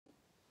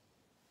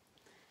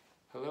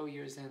Hello,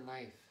 Years in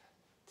Life.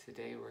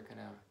 Today we're going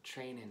to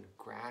train in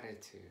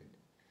gratitude.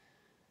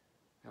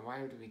 And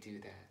why would we do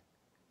that?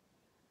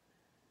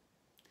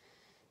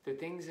 The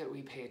things that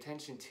we pay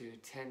attention to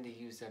tend to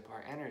use up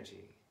our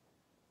energy.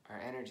 Our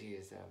energy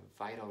is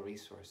a vital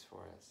resource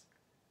for us.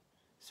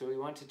 So we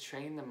want to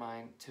train the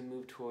mind to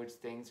move towards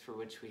things for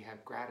which we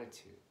have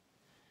gratitude.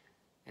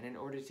 And in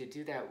order to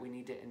do that, we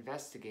need to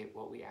investigate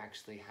what we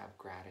actually have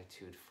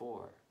gratitude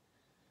for.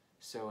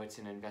 So it's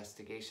an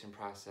investigation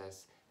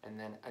process and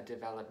then a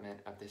development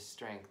of the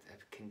strength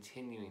of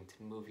continuing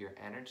to move your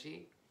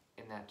energy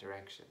in that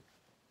direction.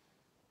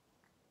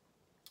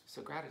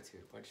 So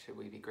gratitude, what should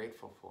we be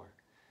grateful for?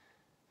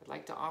 I'd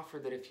like to offer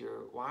that if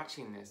you're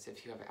watching this,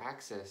 if you have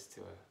access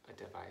to a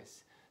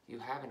device, you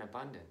have an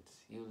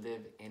abundance. You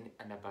live in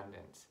an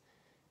abundance.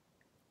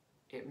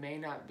 It may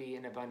not be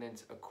an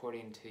abundance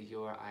according to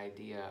your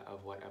idea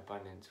of what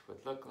abundance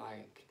would look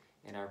like.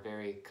 In our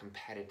very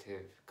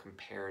competitive,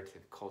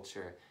 comparative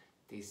culture,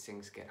 these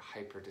things get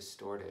hyper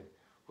distorted,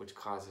 which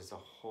causes a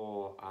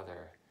whole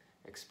other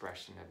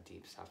expression of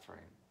deep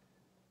suffering.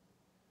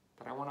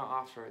 But I want to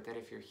offer that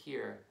if you're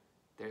here,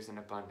 there's an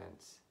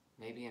abundance.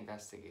 Maybe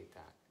investigate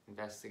that.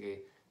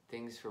 Investigate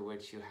things for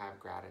which you have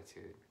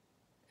gratitude.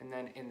 And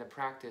then in the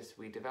practice,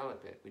 we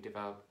develop it. We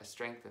develop a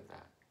strength of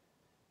that.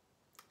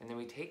 And then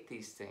we take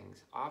these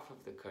things off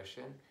of the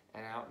cushion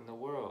and out in the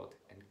world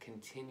and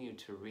continue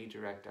to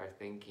redirect our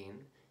thinking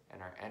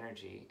and our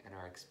energy and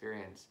our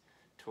experience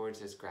towards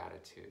this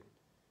gratitude.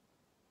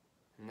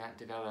 And that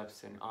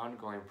develops an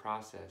ongoing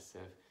process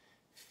of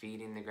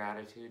feeding the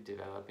gratitude,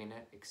 developing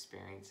it,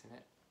 experiencing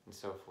it, and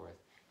so forth.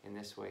 In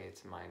this way,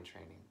 it's mind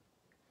training.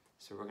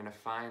 So we're going to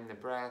find the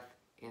breath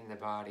in the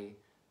body,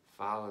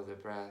 follow the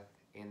breath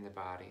in the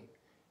body,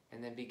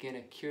 and then begin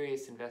a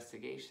curious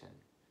investigation.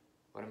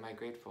 What am I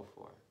grateful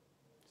for?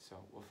 So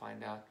we'll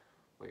find out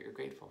what you're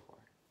grateful for.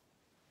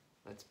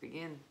 Let's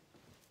begin.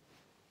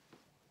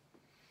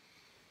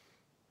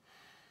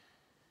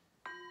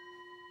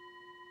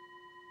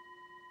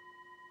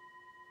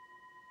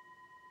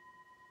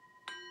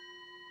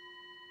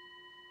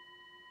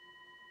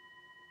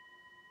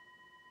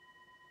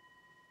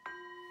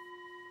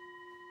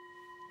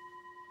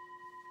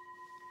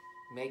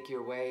 Make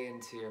your way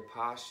into your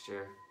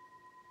posture.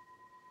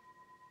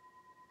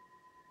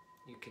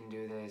 You can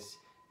do this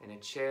in a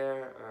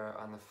chair or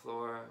on the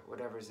floor,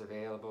 whatever's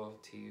available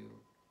to you.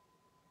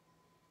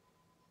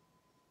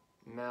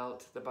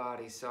 Melt the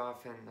body,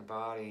 soften the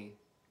body,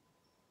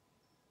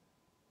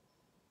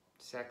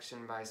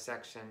 section by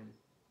section,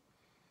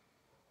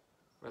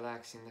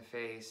 relaxing the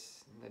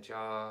face, and the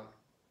jaw,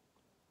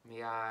 and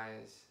the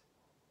eyes.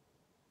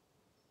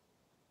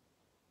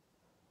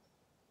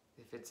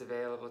 If it's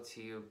available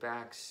to you,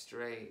 back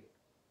straight,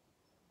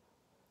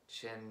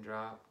 chin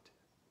dropped.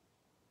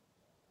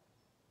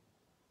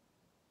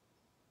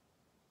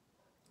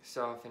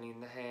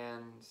 Softening the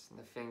hands and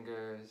the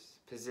fingers,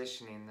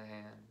 positioning the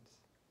hands.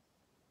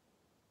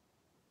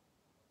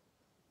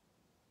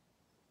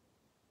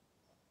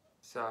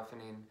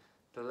 Softening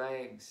the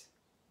legs.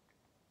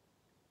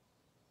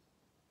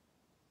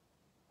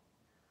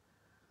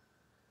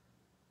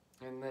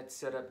 And let's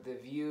set up the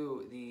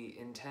view, the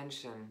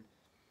intention,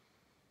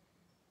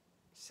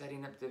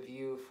 setting up the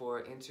view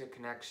for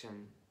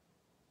interconnection,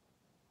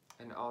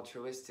 an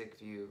altruistic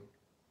view.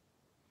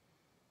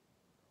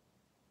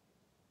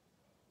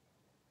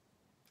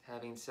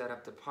 Having set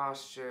up the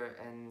posture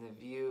and the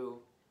view,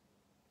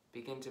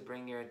 begin to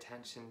bring your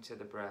attention to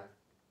the breath.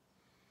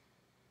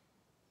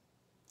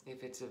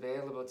 If it's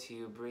available to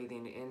you,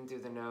 breathing in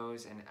through the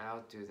nose and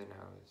out through the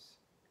nose.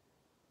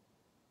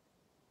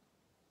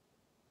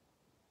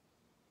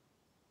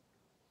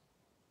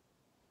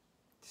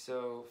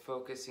 So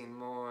focusing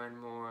more and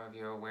more of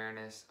your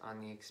awareness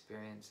on the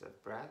experience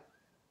of breath.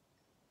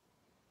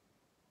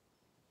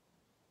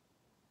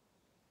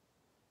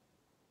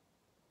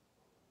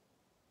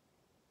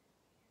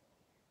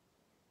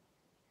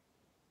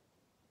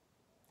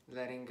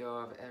 Letting go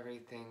of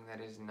everything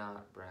that is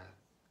not breath.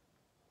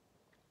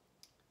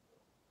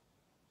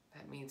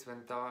 That means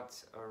when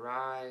thoughts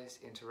arise,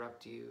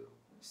 interrupt you,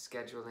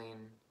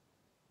 scheduling,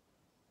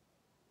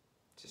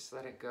 just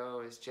let it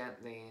go as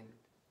gently and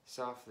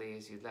softly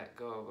as you let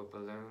go of a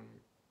balloon.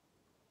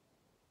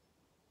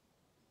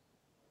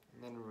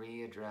 And then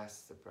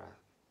readdress the breath.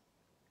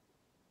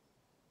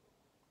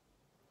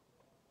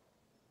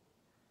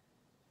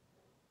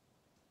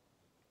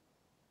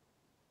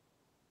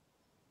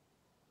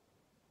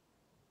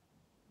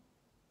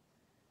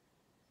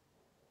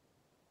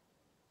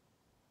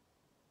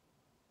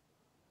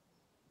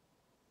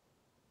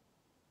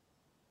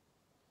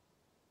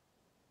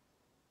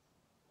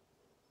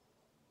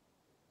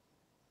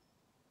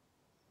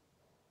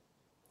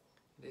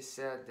 It is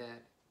said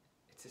that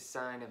it's a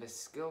sign of a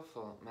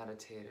skillful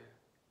meditator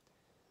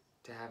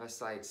to have a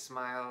slight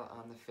smile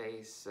on the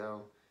face,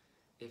 so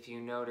if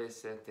you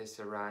notice that this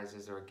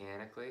arises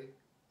organically,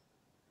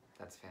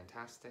 that's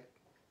fantastic.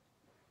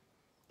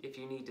 If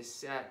you need to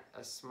set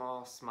a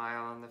small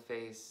smile on the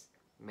face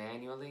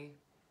manually,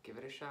 give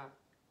it a shot.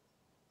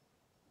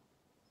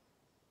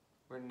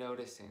 We're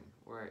noticing,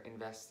 we're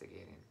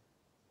investigating.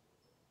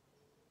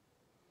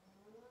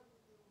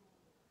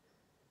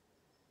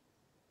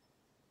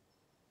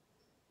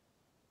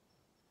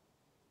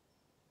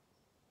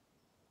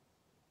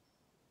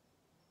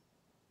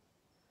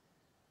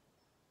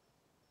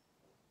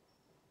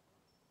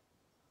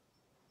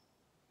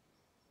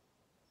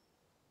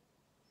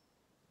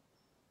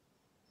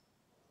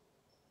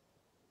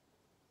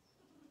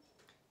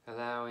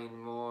 Allowing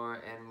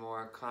more and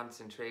more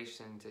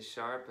concentration to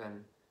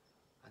sharpen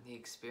on the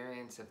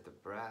experience of the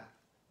breath.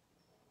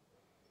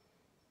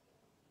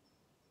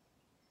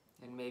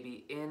 And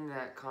maybe in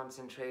that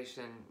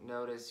concentration,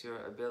 notice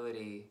your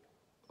ability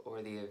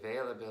or the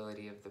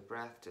availability of the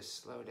breath to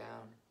slow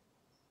down.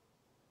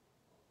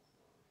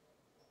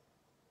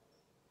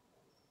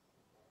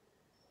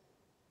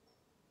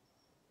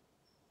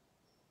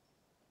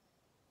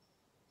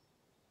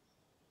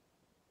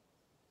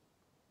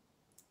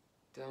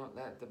 Don't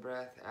let the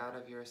breath out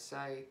of your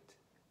sight.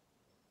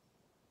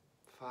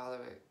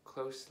 Follow it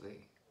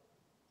closely.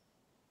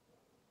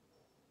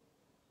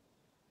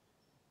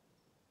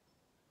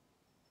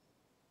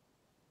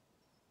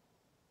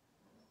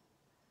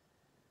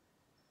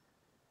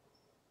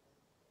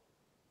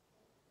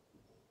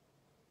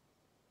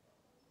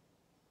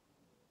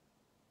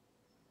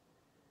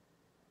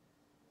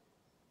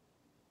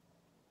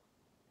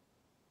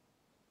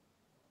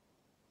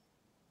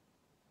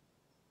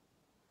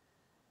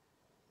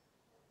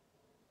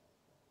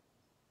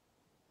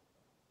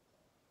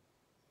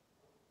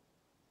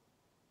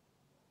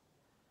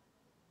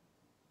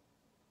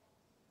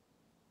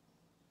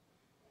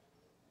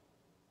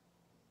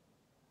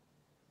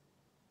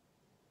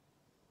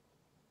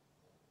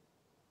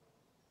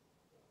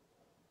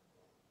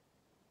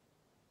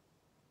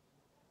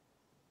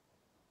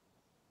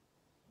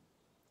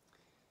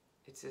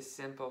 It's a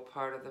simple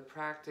part of the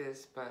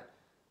practice, but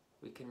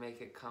we can make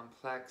it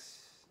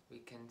complex. We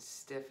can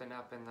stiffen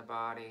up in the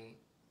body.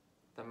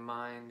 The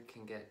mind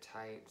can get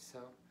tight. So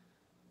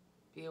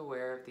be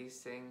aware of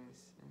these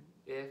things. And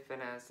if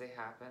and as they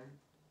happen,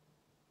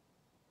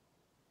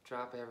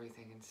 drop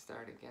everything and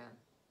start again.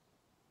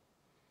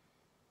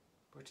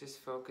 We're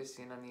just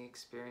focusing on the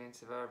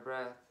experience of our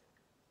breath.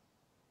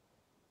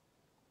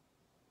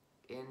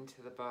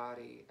 Into the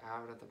body,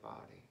 out of the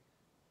body.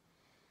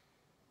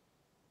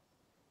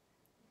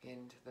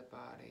 Into the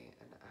body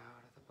and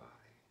out of the body.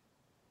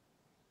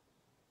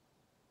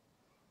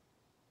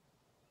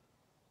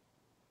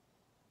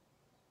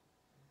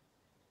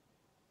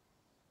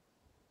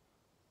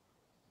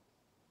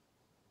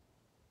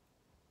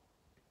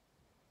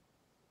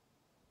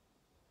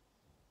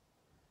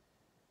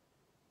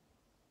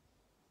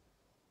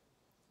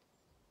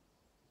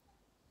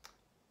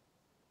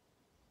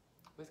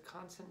 With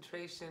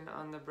concentration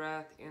on the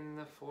breath in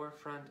the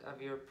forefront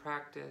of your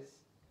practice,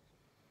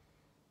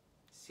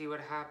 see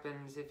what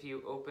happens if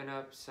you open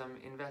up some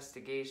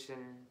investigation,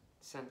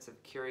 sense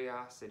of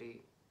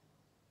curiosity.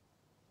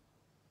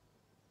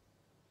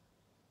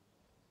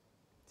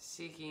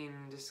 Seeking,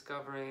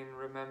 discovering,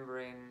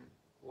 remembering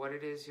what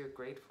it is you're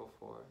grateful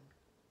for.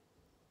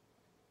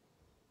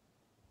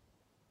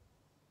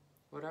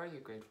 What are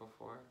you grateful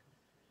for?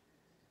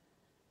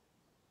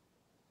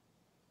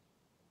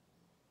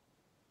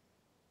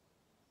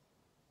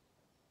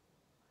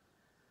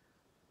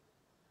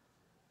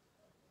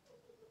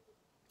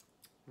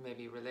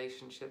 Maybe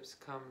relationships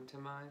come to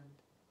mind.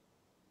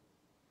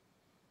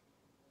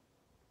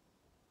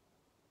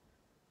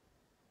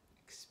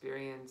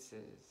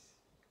 Experiences.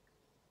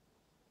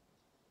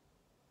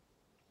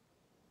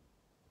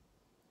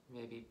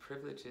 Maybe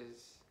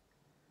privileges,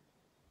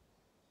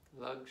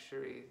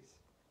 luxuries.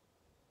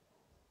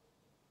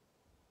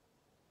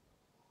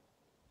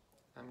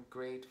 I'm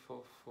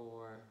grateful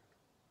for.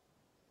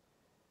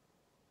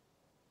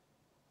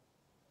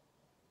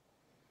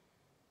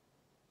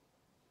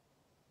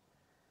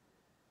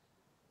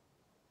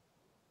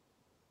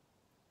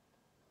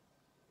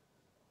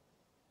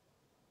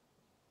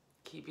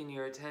 Keeping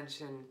your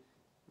attention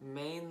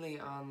mainly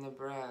on the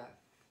breath,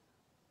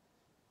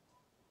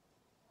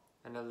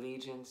 an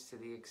allegiance to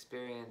the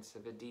experience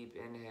of a deep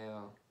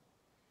inhale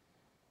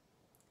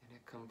and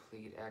a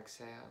complete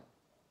exhale.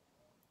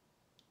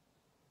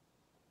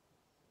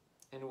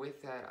 And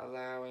with that,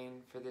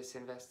 allowing for this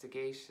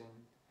investigation,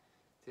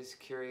 this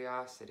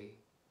curiosity,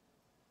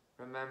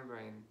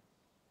 remembering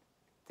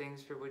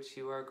things for which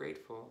you are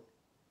grateful,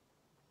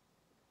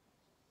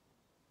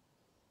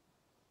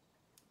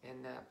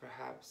 and that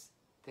perhaps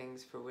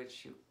things for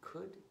which you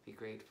could be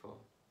grateful.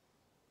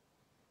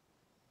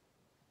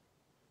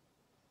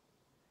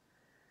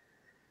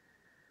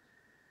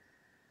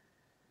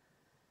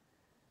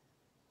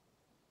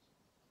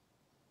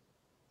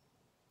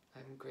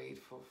 I'm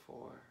grateful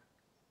for.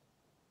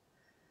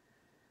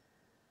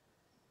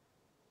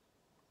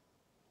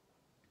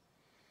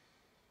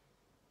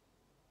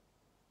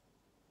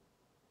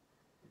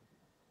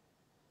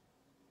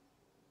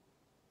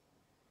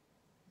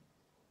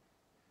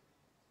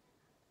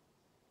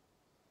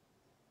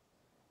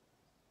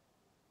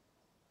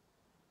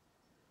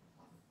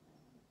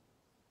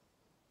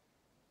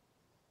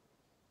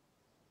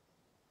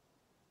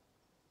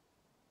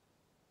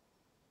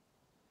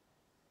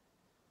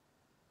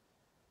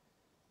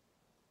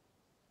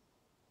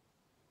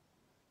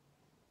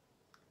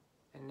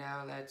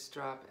 now let's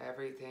drop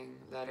everything,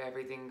 let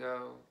everything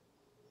go.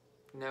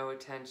 No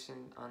attention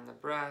on the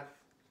breath.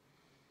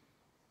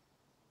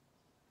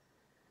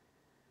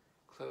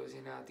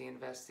 Closing out the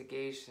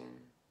investigation.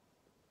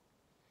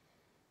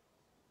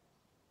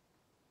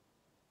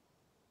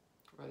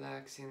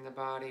 Relaxing the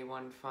body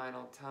one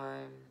final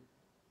time.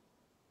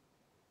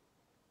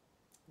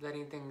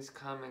 Letting things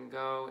come and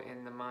go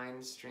in the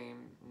mind stream.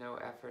 No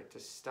effort to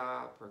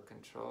stop or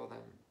control them.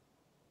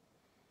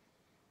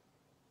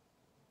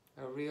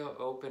 A real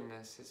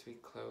openness as we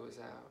close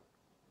out.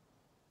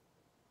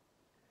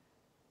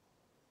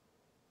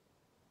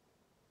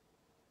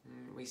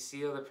 And we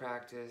seal the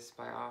practice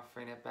by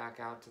offering it back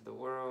out to the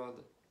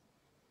world.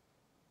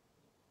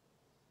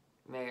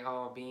 May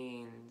all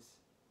beings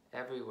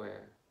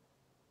everywhere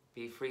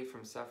be free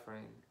from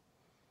suffering.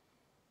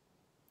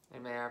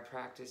 And may our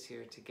practice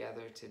here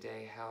together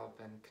today help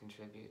and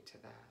contribute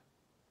to that.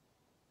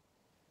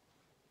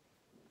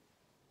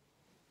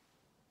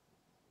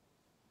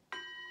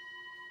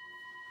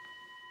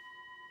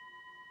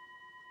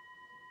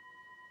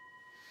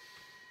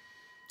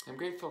 I'm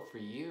grateful for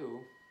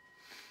you.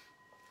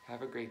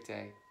 Have a great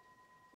day.